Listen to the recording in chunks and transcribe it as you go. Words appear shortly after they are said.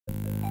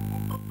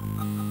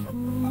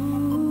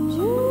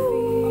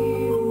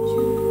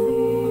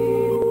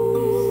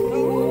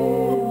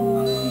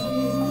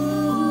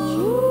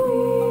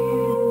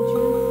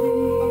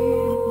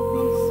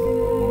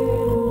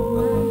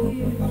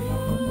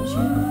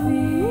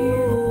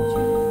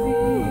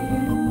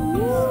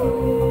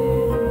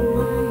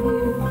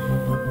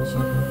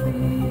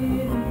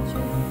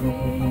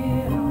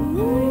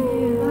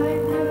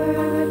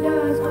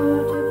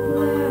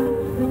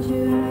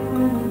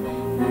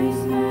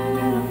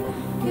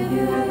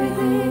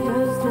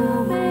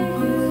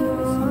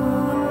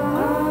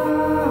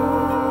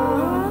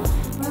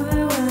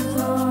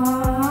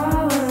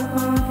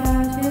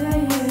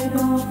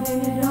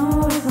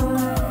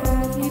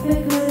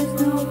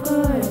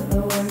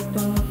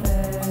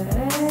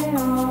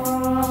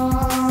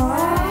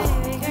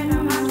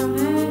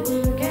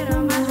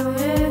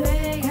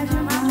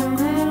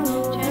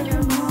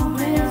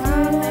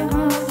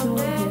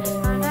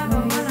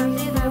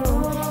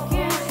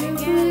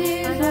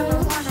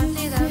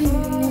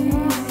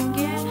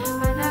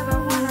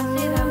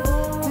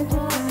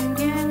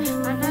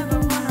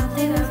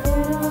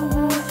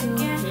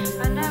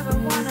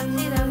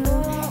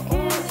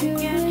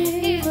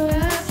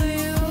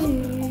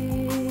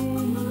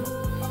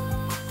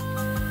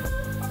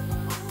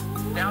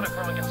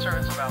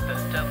concerns about the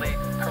deadly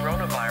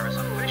coronavirus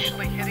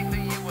officially hitting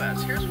the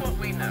U.S., here's what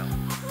we know.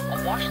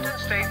 A Washington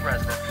State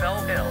resident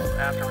fell ill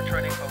after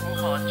returning from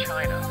Wuhan,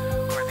 China,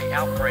 where the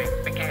outbreak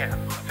began.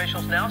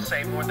 Officials now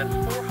say more than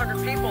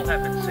 400 people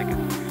have been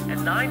sickened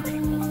and 9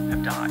 people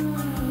have died.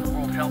 The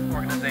World Health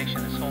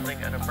Organization is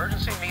holding an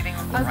emergency meeting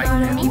right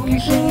now. Keep you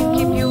safe,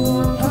 keep you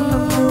warm from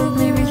the cold.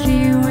 Maybe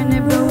see you when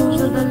it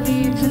blows, all the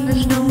leaves in the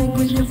snow.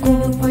 It's too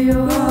cold for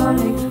your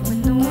heartache.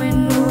 When the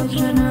wind blows,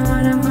 turn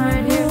around, I'm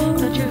right here.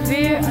 Don't you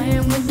fear, I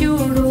am with you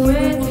all the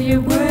way to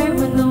your grave.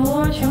 When the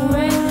wash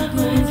away,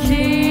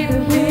 see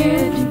the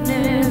fear that you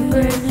never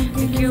break.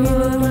 Pick you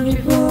up, don't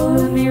you fall.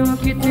 Let me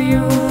walk you through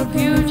your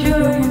future,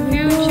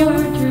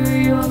 to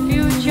your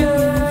future,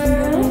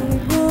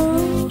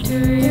 to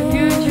your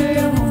future,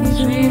 your home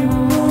sweet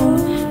home,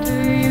 to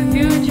your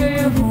future,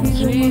 your home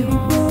sweet home.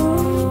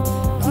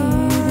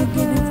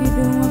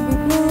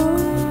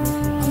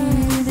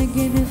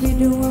 If you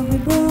don't want me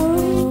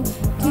broke,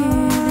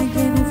 can't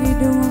again if you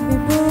don't want me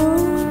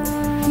broke,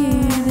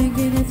 can't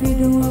again if you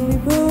don't want me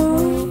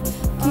broke,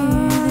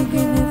 can't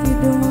again if you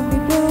don't want me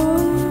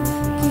broke,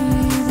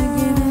 can't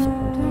again.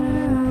 Turn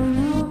around,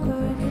 no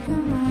good, you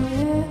come out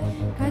here,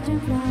 catch him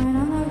flying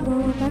on the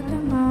road, back to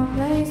my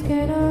place,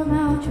 get him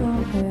out your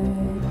bed,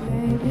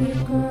 baby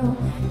girl.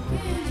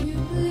 Can't you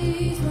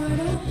please, why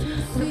don't you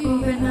see?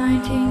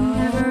 COVID-19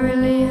 never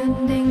really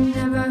ending,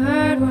 never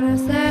heard what I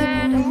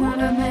said, it's not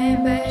a maybe.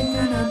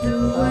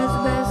 Do what's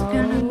best,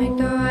 gonna make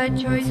the right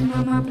choice.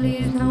 Mama,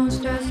 please don't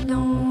stress,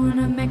 don't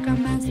wanna make a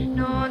mess.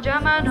 No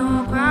drama,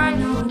 no cry,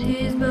 no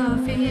tears,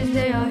 but fears.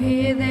 They are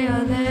here, they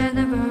are there,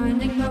 never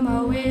ending, but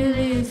my will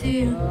is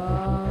here.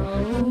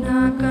 I'm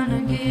not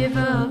gonna give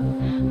up,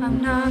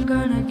 I'm not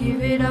gonna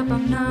give it up,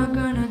 I'm not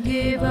gonna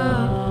give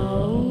up,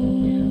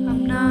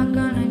 I'm not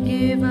gonna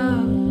give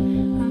up,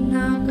 I'm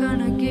not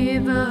gonna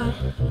give up.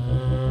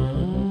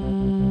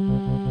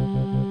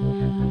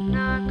 I'm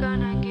not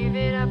gonna give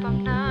it up,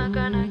 I'm not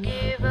gonna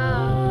give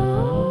up.